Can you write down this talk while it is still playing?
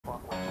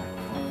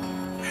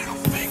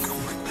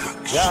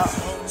Yeah.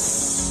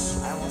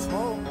 I want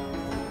smoke.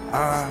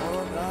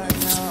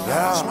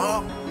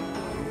 Yeah.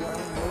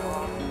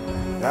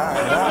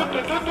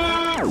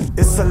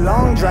 It's a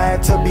long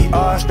drive to be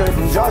straight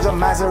from Georgia.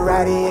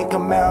 Maserati and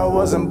Camaro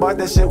wasn't bought,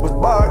 that shit was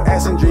bought.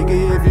 Asking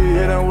Drinky if you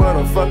hit him, where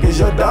the fuck is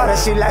your daughter?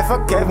 She like,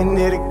 fuck Kevin,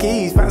 near the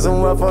keys, find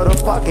somewhere for the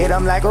pocket.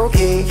 I'm like,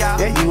 okay,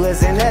 that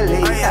US in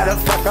LA. How the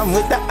fuck I'm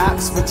with the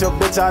ops, with your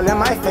bitch all in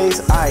my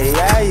face?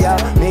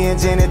 Yeah. Me and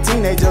Jenny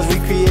teenagers, we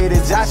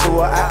created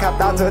Joshua. I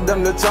copped out to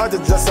them the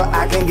charges just so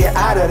I can get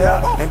out of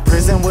there. In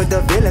prison with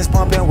the villains,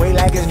 pumping weight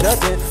like it's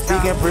nothing.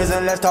 Speaking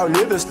prison, let's talk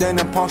Livingston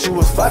and punks you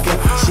was fucking.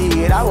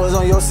 Shit, I was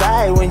on your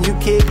side when you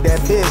kicked that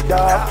bitch,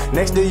 dog.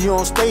 Next to you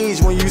on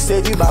stage when you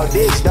said you bout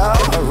ditch, dog.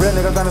 A real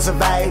nigga gonna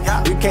survive,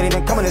 you can't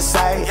even come in the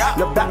sight.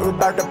 Look back, we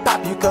about to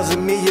pop you cause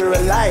of me, you're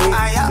alive.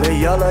 The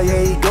yellow,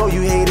 yeah, you go,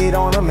 you hated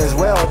on them as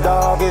well,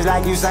 dog. It's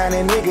like you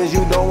signing niggas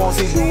you don't want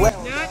to see do well.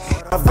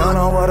 I've done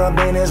on what a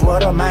business,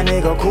 what up, my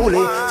nigga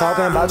Cooley.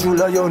 Talking about you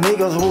love your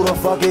niggas, who the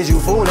fuck is you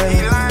fooling?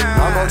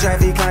 I'm gon'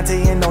 traffic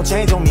content and don't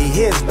change on me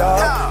his,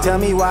 dog. Tell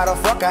me why the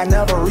fuck I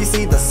never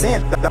received a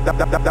cent.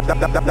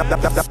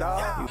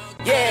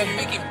 Yeah,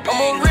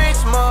 I'm a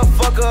rich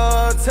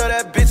motherfucker, tell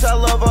that bitch I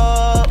love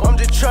her. I'm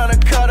just tryna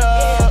cut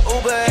her,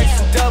 Uber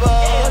X and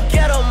double.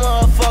 Ghetto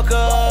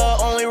motherfucker,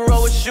 only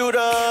roll with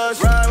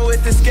shooters. Rhyme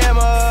with the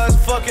scammers,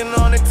 fucking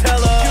on the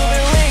teller.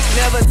 Cuban link,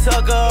 never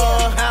tuck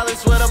her,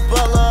 Alice with a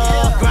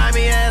butler.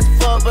 Grimy ass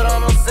fuck, but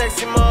I'm a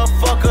sexy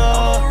motherfucker.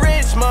 I'm a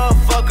rich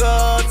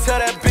motherfucker, tell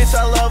that bitch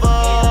I love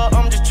her.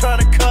 I'm just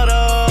tryna cut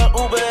her,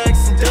 Uber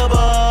X and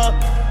double.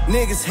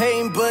 Niggas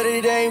hating, but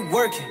it ain't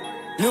working.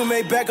 New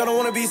made back, I don't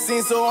wanna be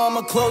seen, so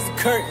I'ma close the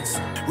curtains.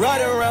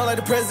 Riding around like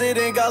the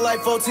president, got like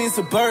 14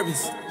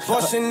 Suburbans.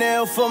 Bought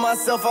Chanel for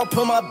myself, I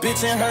put my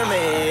bitch in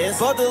Hermes.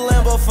 Bought the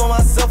Lambo for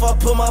myself, I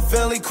put my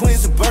family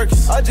Queens and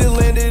Birkins. I just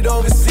landed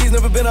overseas,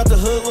 never been out the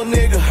hood, little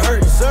nigga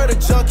hurt. Sir the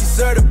junkie,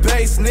 sir the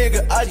bass,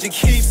 nigga, I just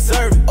keep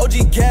serving.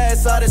 OG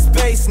gas out of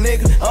space,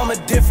 nigga, I'm a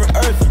different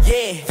earth.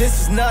 Yeah,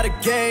 this is not a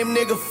game,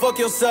 nigga, fuck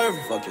your server.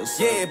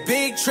 Yeah,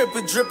 big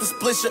tripper, dripper,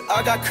 split shit,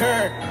 I got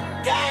current.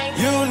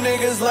 You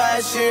niggas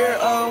last year,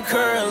 I'm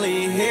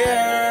currently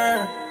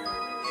here.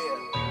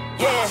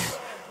 Yeah,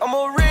 I'm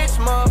a rich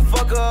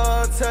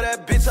motherfucker, tell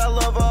that bitch I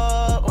love her.